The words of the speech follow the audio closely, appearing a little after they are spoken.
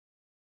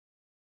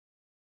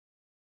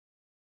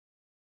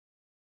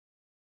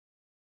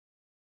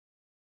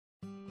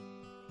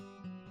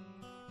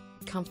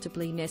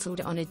comfortably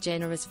nestled on a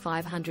generous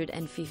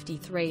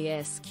 553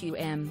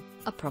 sqm,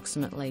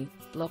 approximately,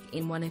 block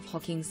in one of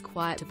Hocking's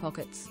quieter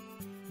pockets.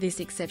 This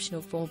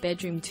exceptional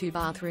 4-bedroom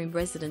 2-bathroom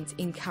residence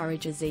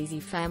encourages easy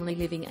family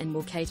living and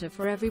will cater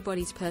for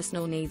everybody's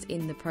personal needs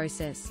in the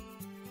process.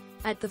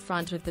 At the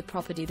front of the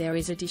property there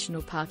is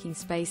additional parking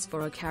space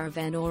for a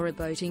caravan or a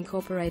boat,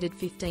 incorporated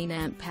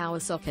 15-amp power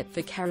socket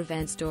for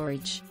caravan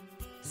storage.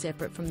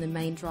 Separate from the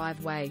main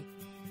driveway,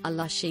 a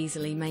lush,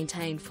 easily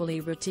maintained, fully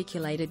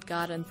reticulated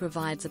garden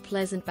provides a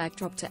pleasant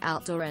backdrop to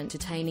outdoor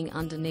entertaining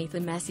underneath a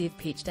massive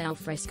pitched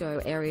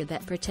alfresco area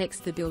that protects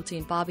the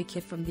built-in barbecue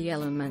from the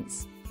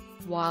elements.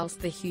 Whilst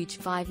the huge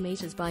 5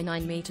 meters by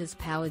 9 meters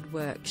powered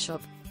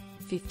workshop,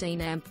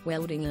 15-amp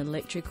welding and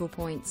electrical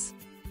points,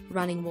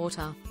 running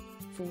water,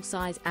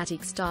 full-size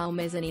attic-style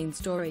mezzanine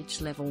storage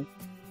level,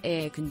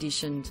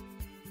 air-conditioned,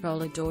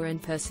 roller door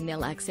and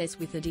personnel access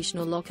with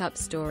additional lock-up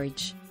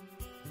storage.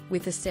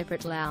 With a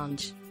separate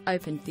lounge,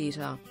 open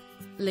theatre,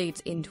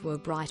 leads into a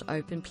bright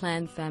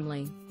open-plan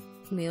family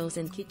meals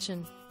and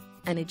kitchen.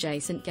 An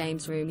adjacent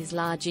games room is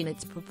large in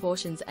its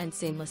proportions and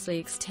seamlessly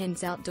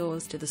extends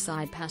outdoors to the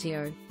side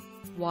patio,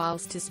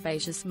 whilst a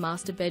spacious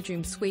master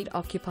bedroom suite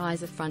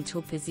occupies a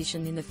frontal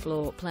position in the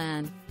floor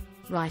plan,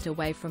 right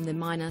away from the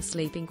minor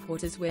sleeping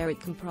quarters, where it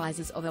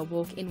comprises of a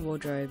walk-in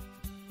wardrobe,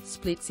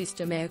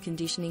 split-system air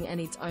conditioning and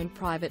its own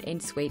private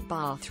ensuite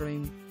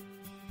bathroom.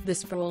 The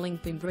sprawling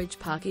Bimbridge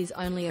Park is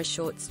only a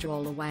short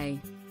stroll away,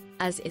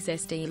 as is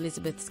St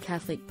Elizabeth's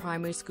Catholic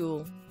Primary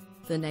School,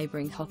 the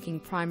neighbouring Hocking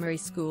Primary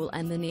School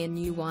and the near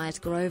New Wyatt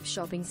Grove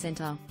Shopping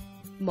Centre.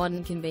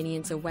 Modern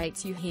convenience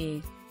awaits you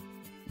here.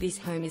 This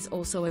home is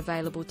also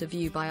available to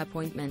view by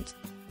appointment.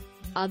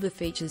 Other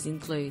features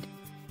include,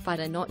 but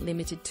are not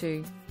limited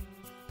to,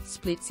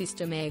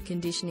 split-system air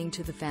conditioning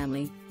to the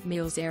family,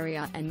 meals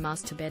area and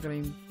master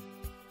bedroom.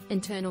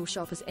 Internal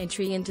shopper's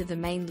entry into the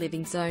main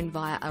living zone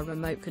via a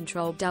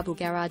remote-controlled double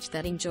garage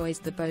that enjoys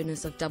the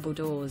bonus of double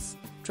doors,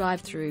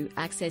 drive-through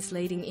access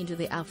leading into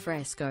the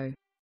alfresco.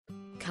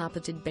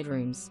 Carpeted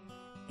bedrooms,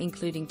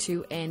 including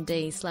 2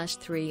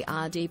 ND/3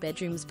 RD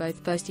bedrooms,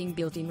 both boasting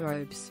built-in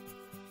robes.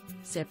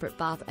 Separate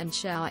bath and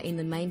shower in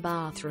the main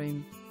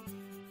bathroom.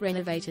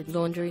 Renovated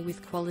laundry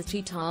with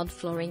quality tiled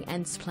flooring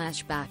and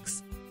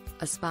splashbacks.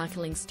 A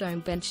sparkling stone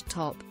bench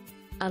top.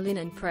 A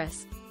linen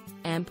press.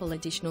 Ample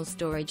additional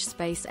storage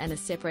space and a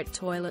separate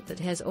toilet that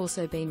has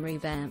also been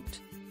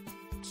revamped.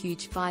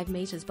 Huge 5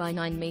 meters by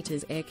 9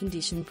 meters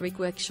air-conditioned brick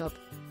workshop.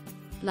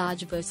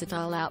 Large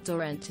versatile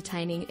outdoor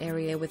entertaining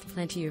area with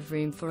plenty of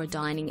room for a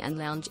dining and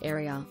lounge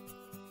area.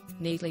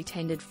 Neatly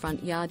tended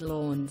front yard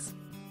lawns.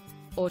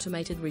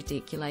 Automated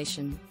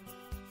reticulation.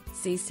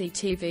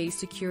 CCTV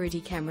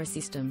security camera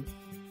system.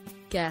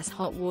 Gas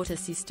hot water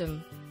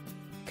system.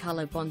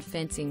 Color bond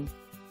fencing.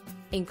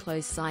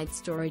 Enclosed side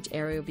storage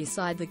area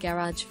beside the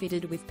garage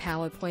fitted with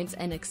power points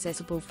and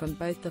accessible from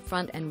both the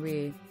front and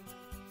rear.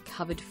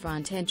 Covered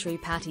front entry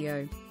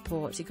patio,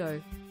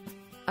 portico.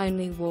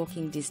 Only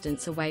walking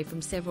distance away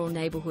from several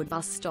neighborhood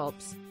bus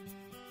stops.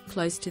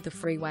 Close to the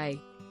freeway.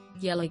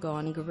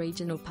 Yellowgonga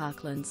Regional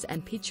Parklands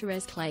and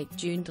picturesque Lake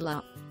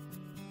Joondalup.